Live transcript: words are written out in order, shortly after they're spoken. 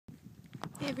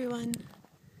Hey everyone,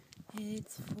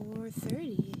 it's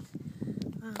 4:30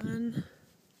 on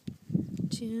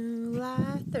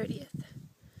July 30th,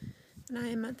 and I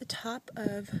am at the top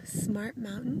of Smart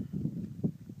Mountain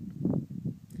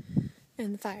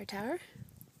and the fire tower.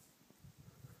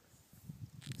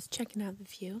 Just checking out the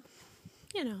view.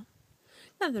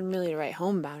 Nothing really to write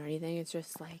home about or anything. It's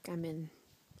just like entering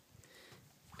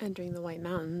the White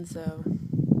Mountains, so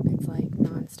it's like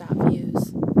non-stop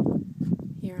views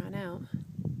here on out.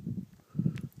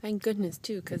 Thank goodness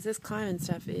too, because this climbing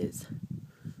stuff is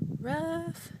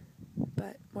rough,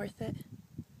 but worth it.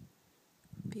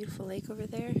 Beautiful lake over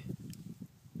there.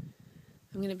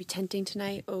 I'm going to be tenting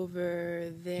tonight over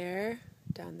there,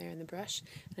 down there in the brush,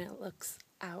 and it looks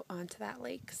out onto that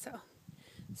lake, so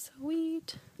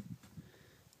sweet.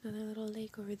 Another little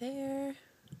lake over there.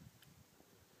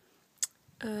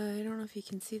 I don't know if you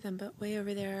can see them, but way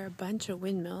over there are a bunch of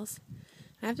windmills.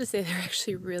 I have to say they're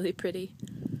actually really pretty,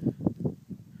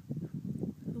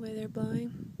 the way they're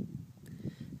blowing.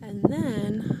 And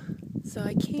then, so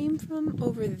I came from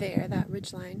over there, that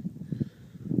ridgeline,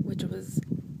 which was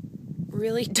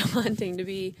really daunting to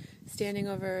be standing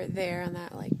over there on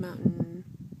that like mountain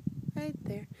right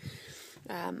there.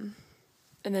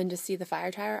 And then to see the fire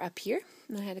tower up here,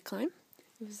 and I had to climb.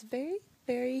 It was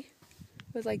it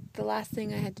was like the last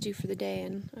thing I had to do for the day,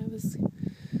 and I was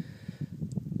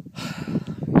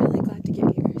really glad to get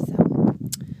here. So,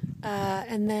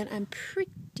 and then I'm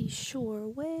pretty sure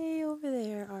way over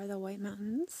there are the White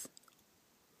Mountains.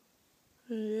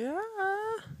 Yeah.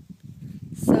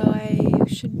 So I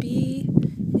should be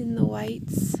in the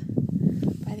Whites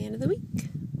by the end of the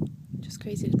week. Just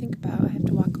crazy to think about. I have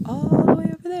to walk all the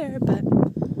way over there, but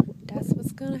that's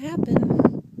what's going to happen.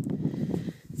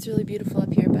 It's really beautiful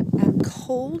up here, but I'm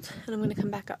cold, and I'm going to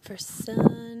come back up for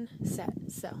sunset.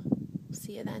 So,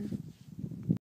 see you then.